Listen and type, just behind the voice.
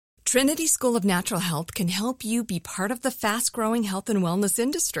Trinity School of Natural Health can help you be part of the fast-growing health and wellness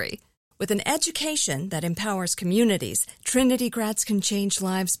industry. With an education that empowers communities, Trinity grads can change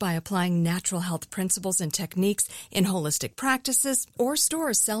lives by applying natural health principles and techniques in holistic practices or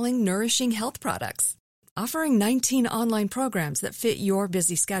stores selling nourishing health products. Offering 19 online programs that fit your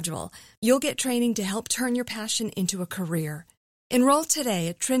busy schedule, you'll get training to help turn your passion into a career. Enroll today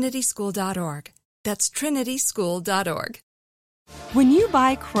at trinityschool.org. That's trinityschool.org. When you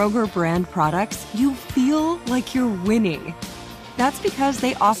buy Kroger brand products, you feel like you're winning. That's because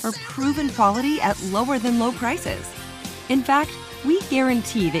they offer proven quality at lower than low prices. In fact, we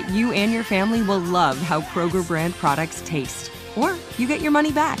guarantee that you and your family will love how Kroger brand products taste, or you get your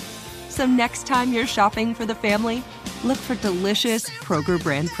money back. So next time you're shopping for the family, look for delicious Kroger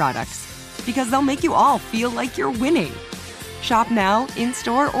brand products, because they'll make you all feel like you're winning. Shop now,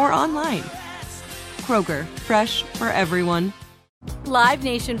 in-store, or online. Kroger, fresh for everyone. Live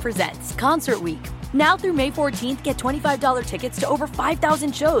Nation presents Concert Week. Now through May 14th, get $25 tickets to over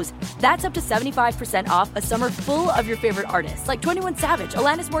 5,000 shows. That's up to 75% off a summer full of your favorite artists like 21 Savage,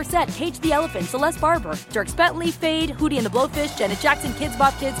 Alanis Morissette, Cage the Elephant, Celeste Barber, Dierks Bentley, Fade, Hootie and the Blowfish, Janet Jackson, Kidz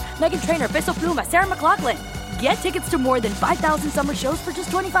Bop Kids, Meghan Trainor, Peso Pluma, Sarah McLachlan. Get tickets to more than 5,000 summer shows for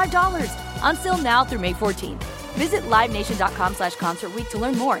just $25. Until now through May 14th. Visit LiveNation.com/Concert Week to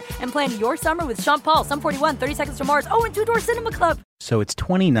learn more and plan your summer with Sean Paul, Sum 41, 30 Seconds to Mars, and Two Door Cinema Club. So it's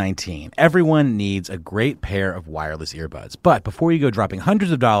 2019. Everyone needs a great pair of wireless earbuds. But before you go dropping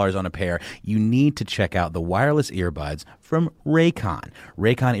hundreds of dollars on a pair, you need to check out the wireless earbuds from Raycon.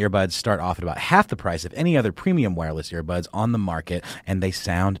 Raycon earbuds start off at about half the price of any other premium wireless earbuds on the market, and they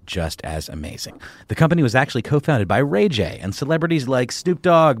sound just as amazing. The company was actually co-founded by Ray J, and celebrities like Snoop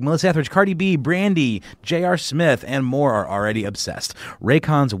Dogg, Melissa Etheridge, Cardi B, Brandy, J.R. Smith, and more are already obsessed.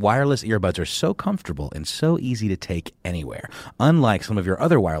 Raycon's wireless earbuds are so comfortable and so easy to take anywhere. Unlike some of your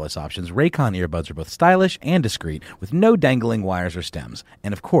other wireless options, Raycon earbuds are both stylish and discreet, with no dangling wires or stems.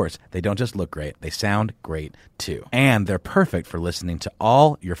 And of course, they don't just look great, they sound great too. And they're perfect for listening to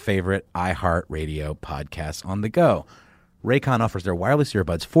all your favorite iHeartRadio podcasts on the go. Raycon offers their wireless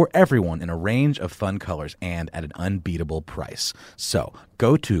earbuds for everyone in a range of fun colors and at an unbeatable price. So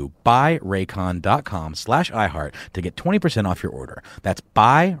go to buyraycon.com/iHeart to get 20% off your order. That's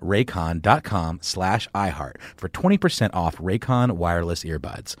buyraycon.com/iHeart for 20% off Raycon wireless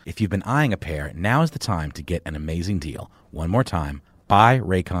earbuds. If you've been eyeing a pair, now is the time to get an amazing deal. One more time,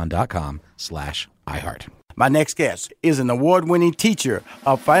 buyraycon.com/iHeart. My next guest is an award-winning teacher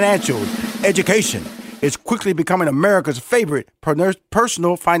of financial education. Is quickly becoming America's favorite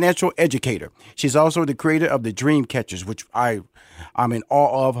personal financial educator. She's also the creator of the Dream Catchers, which I'm in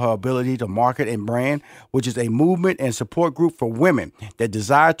awe of her ability to market and brand, which is a movement and support group for women that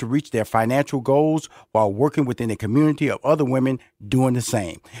desire to reach their financial goals while working within a community of other women doing the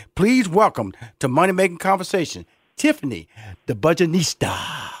same. Please welcome to Money Making Conversation, Tiffany, the Budgetnista.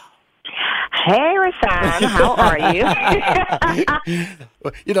 Hey, Rashawn, how are you?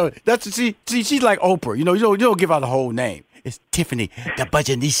 You know, she's like Oprah. You don't give out the whole name. It's Tiffany, the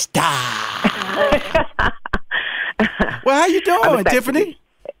Budgetnista. Well, how you doing, Tiffany?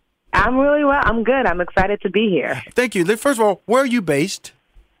 I'm really well. I'm good. I'm excited to be here. Thank you. First of all, where are you based?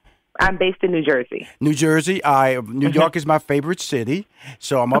 I'm based in New Jersey. New Jersey. New York is my favorite city,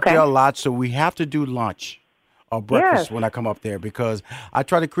 so I'm up there a lot. So we have to do lunch or breakfast when I come up there, because I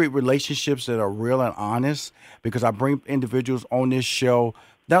try to create relationships that are real and honest, because I bring individuals on this show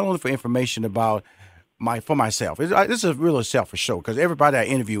not only for information about for myself. This is a real selfish show, because everybody I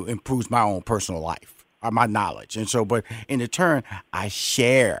interview improves my own personal life, my knowledge. And so, but in return, I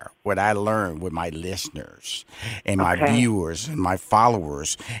share what I learn with my listeners and my viewers and my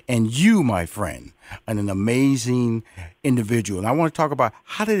followers, and you, my friend, an amazing individual. And I want to talk about,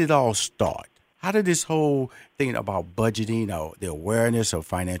 how did it all start? How did this whole thing about budgeting, the awareness of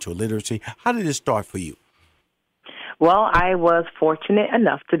financial literacy, how did it start for you? Well, I was fortunate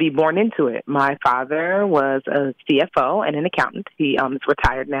enough to be born into it. My father was a CFO and an accountant. He is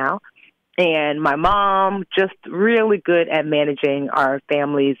retired now. And my mom, just really good at managing our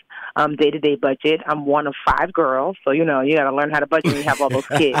family's day-to-day budget. I'm one of 5 girls, so, you got to learn how to budget when you have all those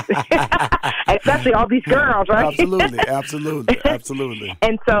kids. Especially all these girls, right? Absolutely.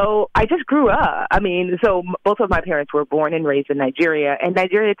 And so I just grew up. So both of my parents were born and raised in Nigeria, and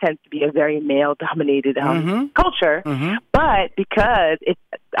Nigeria tends to be a very male-dominated culture. Mm-hmm. But because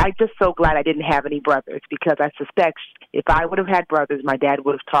I'm just so glad I didn't have any brothers, because I suspect if I would have had brothers, my dad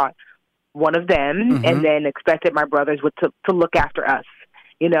would have taught one of them and then expected my brothers to look after us.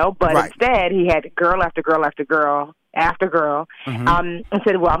 But instead he had girl after girl after girl after girl, and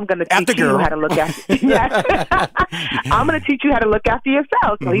said, well, I'm going to teach you how to look after I'm going to teach you how to look after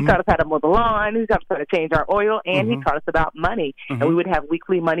yourself. So he taught us how to mow the lawn, he taught us how to change our oil, and he taught us about money. And we would have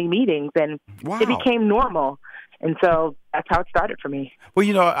weekly money meetings, and it became normal. And so that's how it started for me. Well,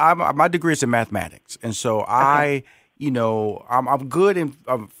 my degree is in mathematics, and so I'm good in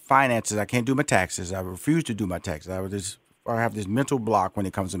finances. I can't do my taxes. I refuse to do my taxes. I have this mental block when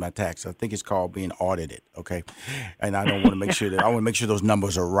it comes to my taxes. I think it's called being audited, okay? And I don't want to make sure I want to make sure those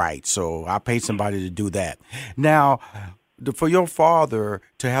numbers are right. So I paid somebody to do that. Now, for your father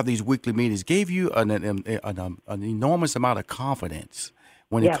to have these weekly meetings gave you an enormous amount of confidence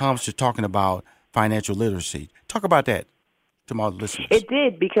when it comes to talking about financial literacy. Talk about that to my listeners. It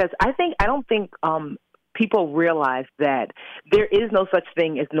did, because I don't think people realize that there is no such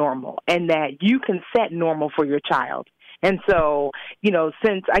thing as normal, and that you can set normal for your child. And so,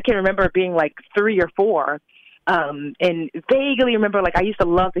 since I can remember being like 3 or 4, and vaguely remember, like, I used to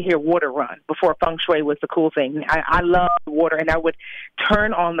love to hear water run before feng shui was the cool thing. I loved water, and I would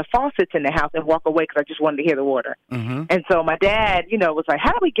turn on the faucets in the house and walk away because I just wanted to hear the water. And so my dad, was like,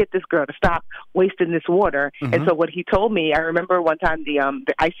 how do we get this girl to stop wasting this water? And so what he told me, I remember one time the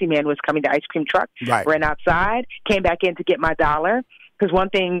icy man was coming, the ice cream truck, ran outside, came back in to get my dollar. Because one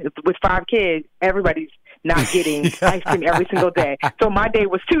thing with 5 kids, everybody's not getting ice cream every single day. So my day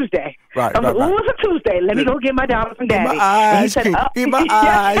was Tuesday. Right, I'm like, well, it was a Tuesday. Let me go get my dollar from Daddy. Get my ice cream. Get my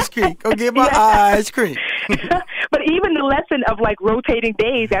ice cream. Go get my ice cream. But even the lesson of, like, rotating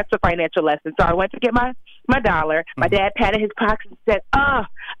days, that's a financial lesson. So I went to get my dollar. My dad patted his pocket and said, I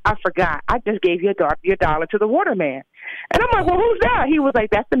forgot. I just gave your dollar to the water man. And I'm like, well, who's that? He was like,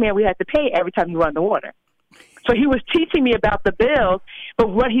 that's the man we had to pay every time you run the water. So he was teaching me about the bills,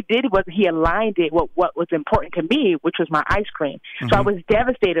 but what he did was he aligned it with what was important to me, which was my ice cream. So I was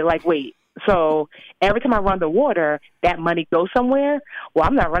devastated, like, wait, so every time I run the water, that money goes somewhere? Well,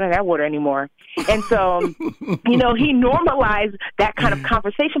 I'm not running that water anymore. And so, he normalized that kind of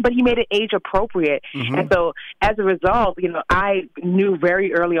conversation, but he made it age appropriate. And so as a result, I knew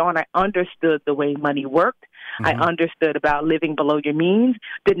very early on, I understood the way money worked. I understood about living below your means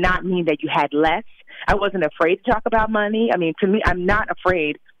did not mean that you had less. I wasn't afraid to talk about money. I mean, to me, I'm not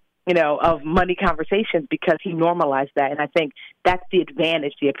afraid, of money conversations because he normalized that. And I think that's the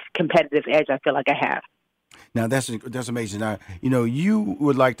advantage, the competitive edge I feel like I have. Now, that's amazing. Now, you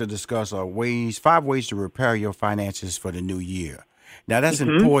would like to discuss 5 ways to repair your finances for the new year. Now, that's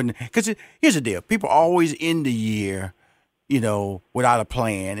important because here's the deal. People always end the year, without a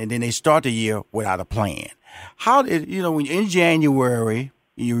plan, and then they start the year without a plan. How did, when in January,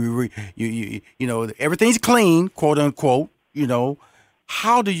 everything's clean, quote unquote,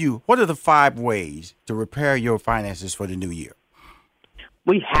 what are the 5 ways to repair your finances for the new year?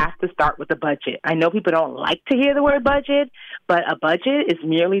 We have to start with a budget. I know people don't like to hear the word budget, but a budget is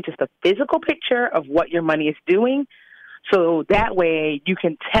merely just a physical picture of what your money is doing. So that way you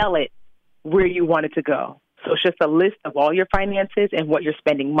can tell it where you want it to go. So it's just a list of all your finances and what you're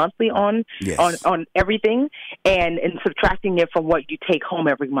spending monthly on everything, and subtracting it from what you take home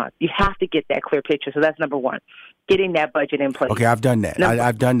every month. You have to get that clear picture. So that's number 1, getting that budget in place. Okay, I've done that.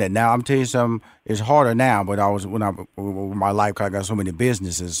 I've done that. Now, I'm telling you something. It's harder now, but my life, I got so many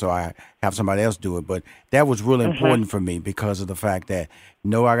businesses, so I have somebody else do it. But that was really important for me because of the fact that, I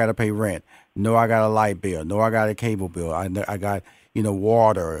got to pay rent. I got a light bill. I got a cable bill. I got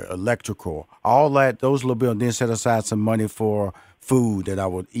water, electrical, all that, those little bills, then set aside some money for food that I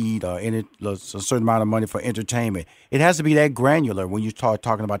would eat or a certain amount of money for entertainment. It has to be that granular when you start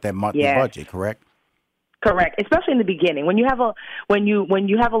talking about that monthly budget, correct? Correct, especially in the beginning when you have a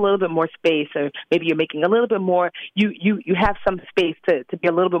little bit more space, or maybe you're making a little bit more. You have some space to be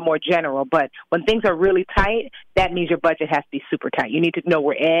a little bit more general. But when things are really tight, that means your budget has to be super tight. You need to know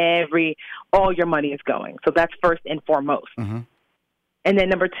where all your money is going. So that's first and foremost. And then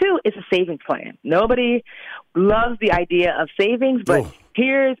number 2 is a savings plan. Nobody loves the idea of savings, but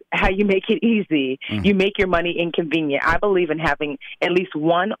here's how you make it easy. You make your money inconvenient. I believe in having at least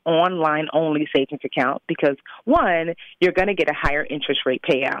one online-only savings account because, 1, you're going to get a higher interest rate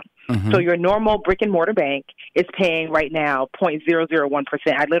payout. So your normal brick-and-mortar bank is paying right now 0.001%.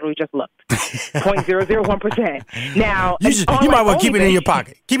 I literally just looked. 0.001%. Now, you might want to keep it in your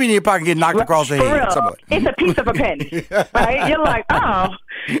pocket. Keep it in your pocket and get knocked across the head. It's a piece of a penny, right? You're like, oh.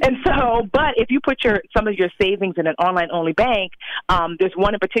 And so, but if you put some of your savings in an online-only bank, there's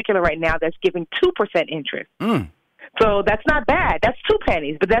one in particular right now that's giving 2% interest. So that's not bad. That's 2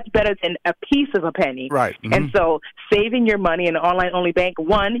 pennies, but that's better than a piece of a penny. Right. And so saving your money in an online-only bank,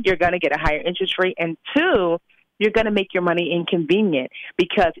 1, you're going to get a higher interest rate, and 2, you're going to make your money inconvenient.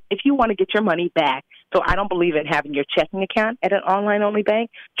 Because if you want to get your money back, so I don't believe in having your checking account at an online-only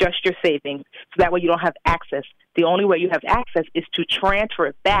bank, just your savings. So that way you don't have access. The only way you have access is to transfer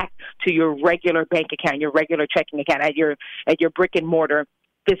it back to your regular bank account, your regular checking account at your brick-and-mortar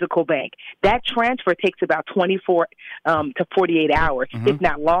physical bank. That transfer takes about 24 to 48 hours, if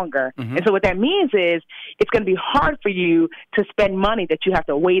not longer. And so what that means is it's going to be hard for you to spend money that you have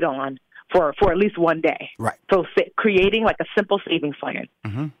to wait on for at least one day. Right. So creating like a simple savings plan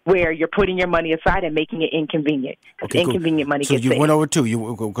where you're putting your money aside and making it inconvenient. Okay, inconvenient money so gets you saved. went over two,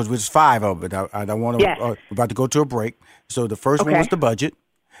 because there's 5 of it. I don't want to. Yes. We're about to go to a break. So the first one was the budget,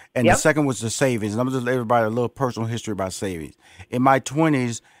 and the second was the savings. And I'm just let everybody a little personal history about savings. In my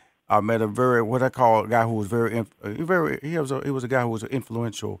 20s, I met a guy who was he was a guy who was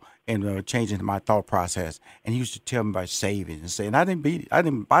influential in changing my thought process, and he used to tell me about savings and say, and I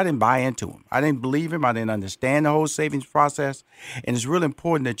didn't buy into him. I didn't believe him. I didn't understand the whole savings process, and it's really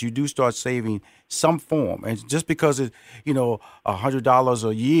important that you do start saving some form. And just because it's $100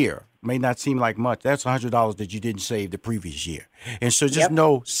 a year may not seem like much, that's $100 that you didn't save the previous year. And so just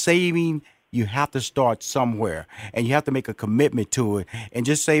know saving. You have to start somewhere, and you have to make a commitment to it. And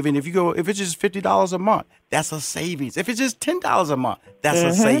just saving, if it's just $50 a month, that's a savings. If it's just $10 a month, that's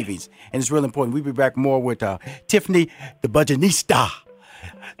a savings. And it's really important. We'll be back more with Tiffany, the Budgetnista.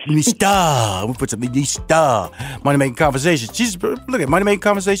 We put some Nista. Money Making Conversation. Look at Money Making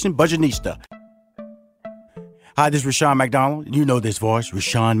Conversation, Budgetnista. Hi, this is Rushion McDonald. You know this voice,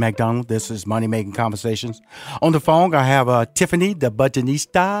 Rushion McDonald. This is Money Making Conversations. On the phone, I have Tiffany, the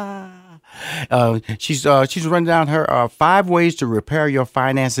Budgetnista. She's running down her 5 ways to repair your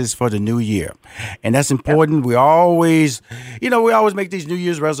finances for the new year, and that's important. We always make these New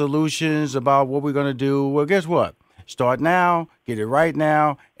Year's resolutions about what we're gonna do. Well, guess what? Start now, get it right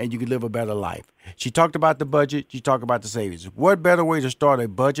now, and you can live a better life. She talked about the budget. She talked about the savings. What better way to start a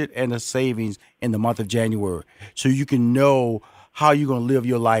budget and a savings in the month of January, so you can know how you're gonna live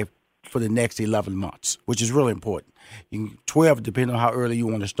your life for the next 11 months, which is really important. 12, depending on how early you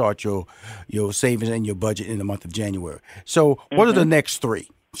want to start your savings and your budget in the month of January. So what are the next 3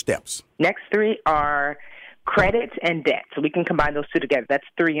 steps? Next 3 are credit and debt. So we can combine those 2 together. That's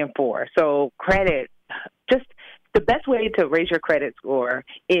 3 and 4. So credit, just the best way to raise your credit score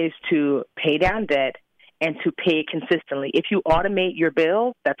is to pay down debt and to pay it consistently. If you automate your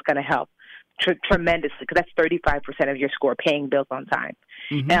bills, that's going to help tremendously, because that's 35% of your score, paying bills on time.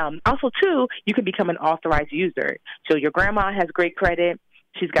 Also, too, you can become an authorized user. So your grandma has great credit.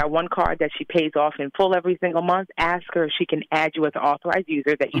 She's got one card that she pays off in full every single month. Ask her if she can add you as an authorized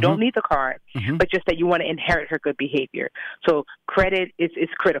user, that you don't need the card, but just that you want to inherit her good behavior. So credit is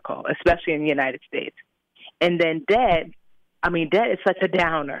critical, especially in the United States. And then debt. Debt is such a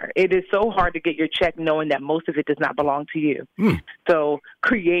downer. It is so hard to get your check knowing that most of it does not belong to you. So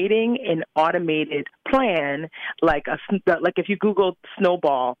creating an automated plan, like if you Google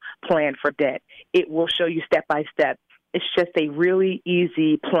Snowball plan for debt, it will show you step by step. It's just a really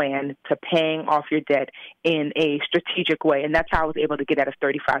easy plan to paying off your debt in a strategic way. And that's how I was able to get out of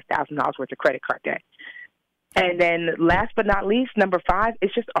 $35,000 worth of credit card debt. And then last but not least, number 5 is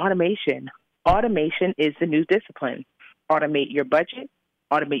just automation. Automation is the new discipline. Automate your budget,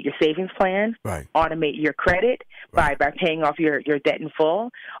 automate your savings plan, automate your credit by paying off your debt in full,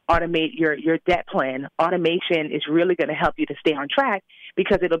 automate your debt plan. Automation is really going to help you to stay on track,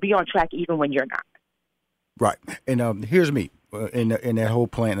 because it'll be on track even when you're not. Right. And here's me in that whole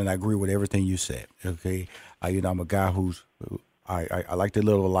plan, and I agree with everything you said. Okay. I'm a guy I like to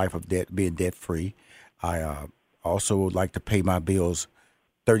live a life of being debt free. I also like to pay my bills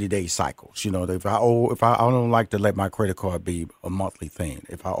 30-day cycles. If I don't like to let my credit card be a monthly thing.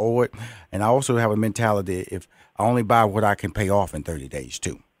 If I owe it, and I also have a mentality, if I only buy what I can pay off in 30 days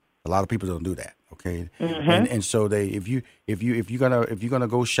too. A lot of people don't do that. Okay, and so if you're gonna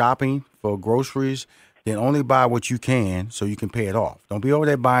go shopping for groceries, then only buy what you can so you can pay it off. Don't be over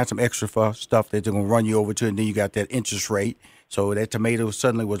there buying some extra stuff that they're gonna run you over to, and then you got that interest rate. So that tomato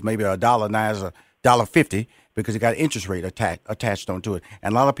suddenly was maybe $1, now it's $1.50. Because it got interest rate attached onto it.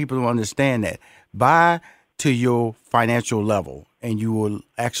 And a lot of people don't understand that. Buy to your financial level, and you will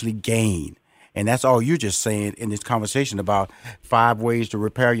actually gain. And that's all you're just saying in this conversation about 5 ways to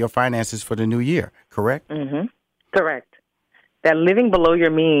repair your finances for the new year, correct? Correct. That living below your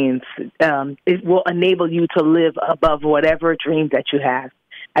means, it will enable you to live above whatever dreams that you have.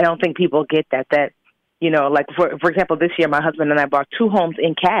 I don't think people get that like for example, this year, my husband and I bought 2 homes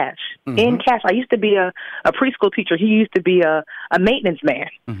in cash. In cash. I used to be a preschool teacher. He used to be a maintenance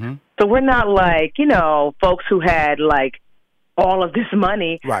man. So we're not like, folks who had like all of this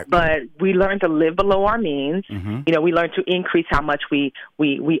money, right. But we learned to live below our means. Mm-hmm. You know, we learned to increase how much we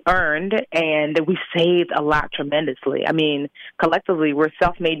earned, and we saved a lot tremendously. I mean, collectively, we're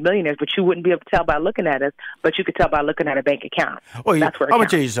self-made millionaires, but you wouldn't be able to tell by looking at us, but you could tell by looking at a bank account. Well, that's where I'm going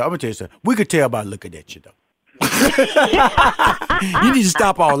to tell you something. We could tell by looking at you, though. You need to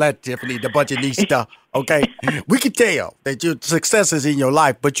stop all that, Tiffany, the budgetnista. Okay, we can tell that your success is in your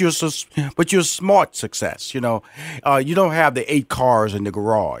life, but you're smart success. You know, you don't have the 8 cars in the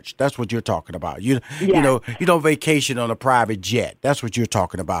garage. That's what you're talking about. You know, you don't vacation on a private jet. That's what you're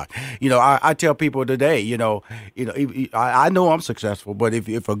talking about. You know, I tell people today, you know, I know I'm successful, but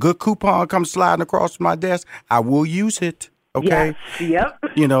if a good coupon comes sliding across my desk, I will use it. Okay. Yes. Yep.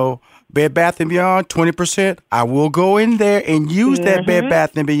 You know. Bed Bath & Beyond, 20%. I will go in there and use that Bed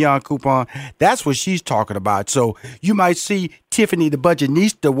Bath & Beyond coupon. That's what she's talking about. So you might see Tiffany, the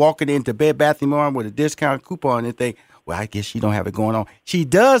budgetnista, walking into Bed Bath & Beyond with a discount coupon and think, well, I guess she don't have it going on. She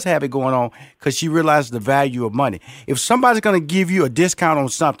does have it going on because she realizes the value of money. If somebody's going to give you a discount on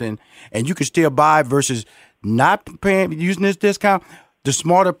something and you can still buy versus not using this discount, the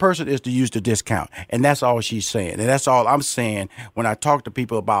smarter person is to use the discount. And that's all she's saying. And that's all I'm saying when I talk to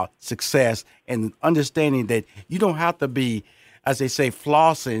people about success and understanding that you don't have to be, as they say,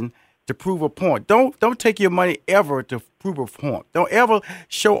 flossing to prove a point. Don't take your money ever to prove a point. Don't ever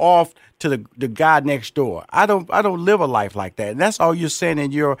show off to the guy next door. I don't live a life like that. And that's all you're saying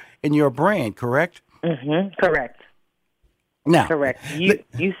in your brand, correct? Mm-hmm. Correct. Now, correct.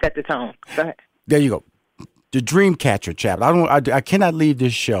 You set the tone. Go ahead. There you go. The Dreamcatcher chapter. I cannot leave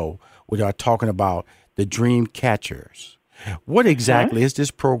this show without talking about the Dreamcatchers. What exactly is this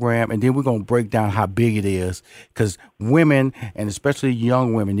program? And then we're going to break down how big it is, because women, and especially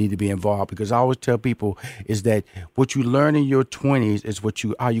young women, need to be involved. Because I always tell people is that what you learn in your 20s is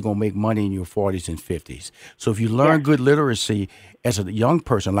how you're going to make money in your 40s and 50s. So if you learn good literacy as a young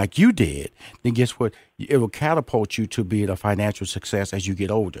person like you did, then guess what? It will catapult you to being a financial success as you get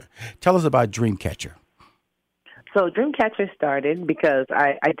older. Tell us about Dreamcatcher. So Dreamcatcher started because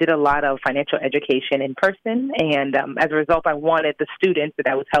I did a lot of financial education in person, and as a result, I wanted the students that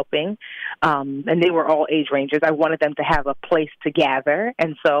I was helping, and they were all age ranges, I wanted them to have a place to gather,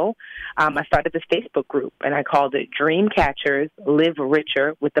 and so I started this Facebook group, and I called it Dreamcatchers Live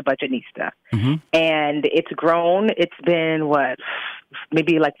Richer with the Budgetnista. Mm-hmm. And it's grown. It's been,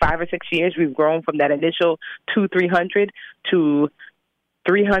 maybe like 5 or 6 years. We've grown from that initial 200-300 to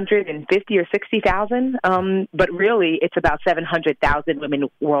 350 or 60,000, but really it's about 700,000 women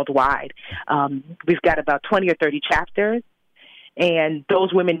worldwide. We've got about 20 or 30 chapters, and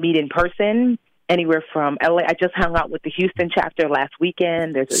those women meet in person anywhere from LA. I just hung out with the Houston chapter last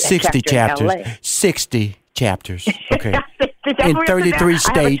weekend. There's a 60 chapter chapters. in LA. 60 chapters. Okay. In 33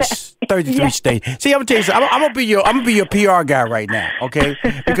 states. 33 states. See, I'm gonna tell you something. I'm gonna be your PR guy right now, okay?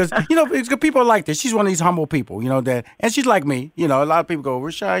 Because people are like this. She's one of these humble people, that, and she's like me. A lot of people go,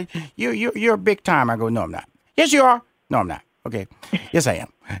 Rashai, you're big time. I go, no, I'm not. Yes, you are. No, I'm not. Okay. Yes, I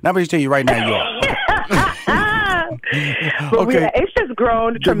am. Nobody's tell you right now you are. Okay. It's just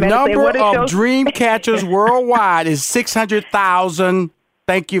grown tremendously. The number of Dreamcatchers worldwide is 600,000.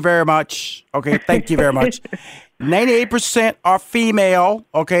 Thank you very much. Okay, thank you very much. 98% are female,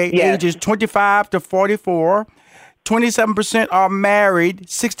 okay, ages 25 to 44. 27% are married.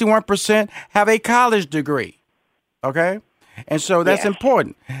 61% have a college degree, okay? And so that's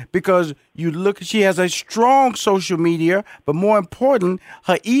important because she has a strong social media, but more important,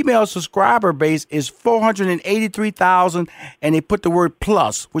 her email subscriber base is 483,000, and they put the word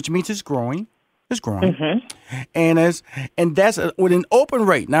plus, which means it's growing. It's growing. Mm-hmm. And that's with an open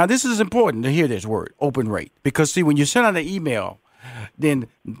rate. Now, this is important to hear this word, open rate, because see, when you send out an email, then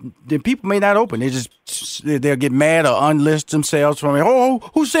people may not open. They'll get mad or unlist themselves from it. Oh,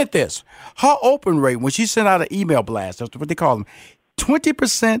 who sent this? Her open rate, when she sent out an email blast, that's what they call them,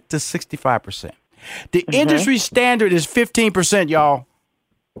 20% to 65%. The industry standard is 15%, y'all.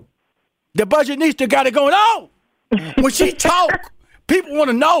 The Budgetnista got it going on. When she talk, people want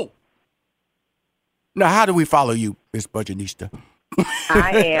to know. Now, how do we follow you, Miss Budgetnista?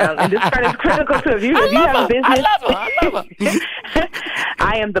 I am. And this part is critical to if you have a business. I love her.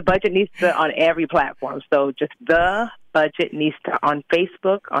 I am the Budgetnista on every platform. So just the Budgetnista on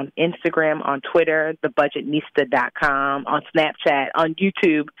Facebook, on Instagram, on Twitter, thebudgetnista.com, on Snapchat, on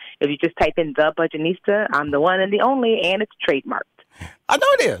YouTube. If you just type in the Budgetnista, I'm the one and the only, and it's trademarked. I know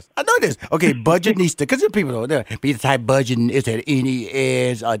it is. Okay, Budgetnista, because people don't know. Be the type budget, is it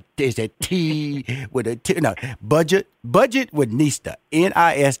N-E-S, or is it T with a T? No, budget with Nista,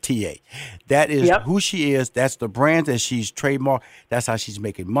 N-I-S-T-A. That is who she is. That's the brand that she's trademarked. That's how she's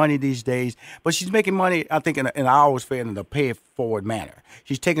making money these days. But she's making money, I think, and I always feel in a pay-it-forward manner.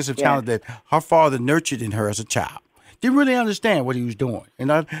 She's taking some talent that her father nurtured in her as a child. Didn't really understand what he was doing. And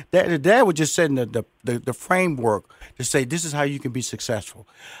the dad was just setting the framework to say, this is how you can be successful.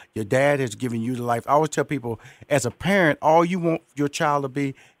 Your dad has given you the life. I always tell people, as a parent, all you want your child to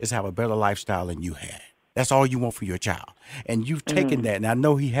be is have a better lifestyle than you had. That's all you want for your child. And you've taken that, and I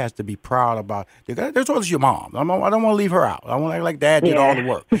know he has to be proud about it. That's what your mom. I don't want to leave her out. I want to act like dad did all the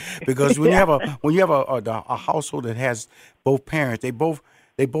work. Because when you have a household that has both parents, they both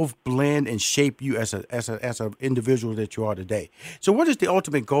blend and shape you as an individual that you are today. So what is the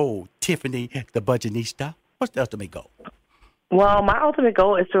ultimate goal, Tiffany, the Budgetnista? What's the ultimate goal? Well, my ultimate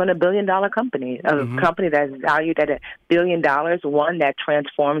goal is to run $1 billion company, a company that's valued at $1 billion, one that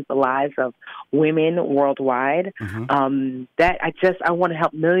transforms the lives of women worldwide. I want to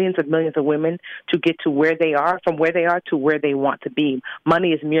help millions of women to get to where they are, from where they are to where they want to be.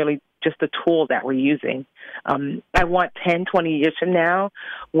 Money is merely just a tool that we're using. I want 10, 20 years from now,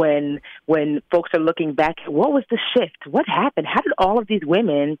 when folks are looking back, what was the shift? What happened? How did all of these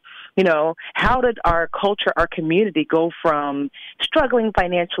women, how did our culture, our community go from struggling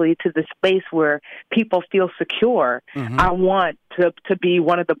financially to the space where people feel secure? I want to be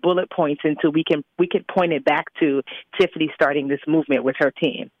one of the bullet points until we can point it back to Tiffany starting this movement with her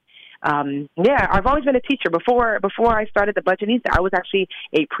team. I've always been a teacher. Before I started the Budgetnista, I was actually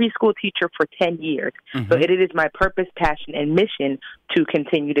a preschool teacher for 10 years. So it is my purpose, passion, and mission to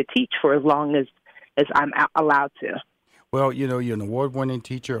continue to teach for as long as I'm allowed to. Well, you're an award-winning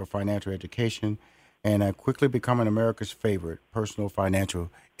teacher of financial education, and quickly becoming America's favorite personal financial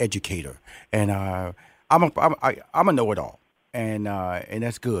educator. And I'm a know-it-all. And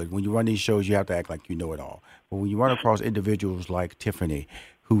that's good. When you run these shows, you have to act like you know it all. But when you run across individuals like Tiffany,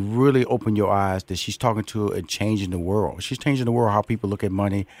 who really open your eyes that she's talking to and changing the world. She's changing the world, how people look at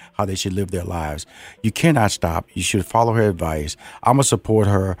money, how they should live their lives. You cannot stop. You should follow her advice. I'm going to support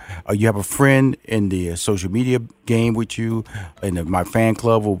her. You have a friend in the social media game with you, and my fan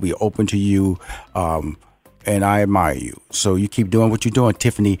club will be open to you, and I admire you. So you keep doing what you're doing,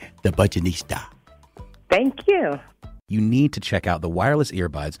 Tiffany, the Budgetnista. Thank you. You need to check out the wireless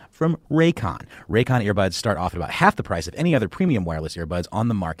earbuds from Raycon. Raycon earbuds start off at about half the price of any other premium wireless earbuds on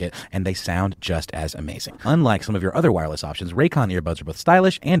the market, and they sound just as amazing. Unlike some of your other wireless options, Raycon earbuds are both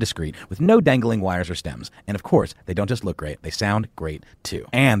stylish and discreet, with no dangling wires or stems. And of course, they don't just look great, they sound great too.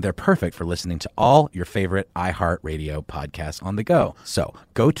 And they're perfect for listening to all your favorite iHeartRadio podcasts on the go. So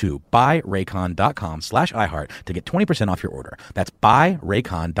go to buyraycon.com/iHeart to get 20% off your order. That's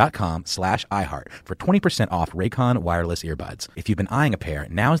buyraycon.com/iHeart for 20% off Raycon wireless earbuds. If you've been eyeing a pair,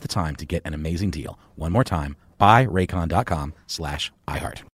 now is the time to get an amazing deal. One more time, buyraycon.com/iHeart.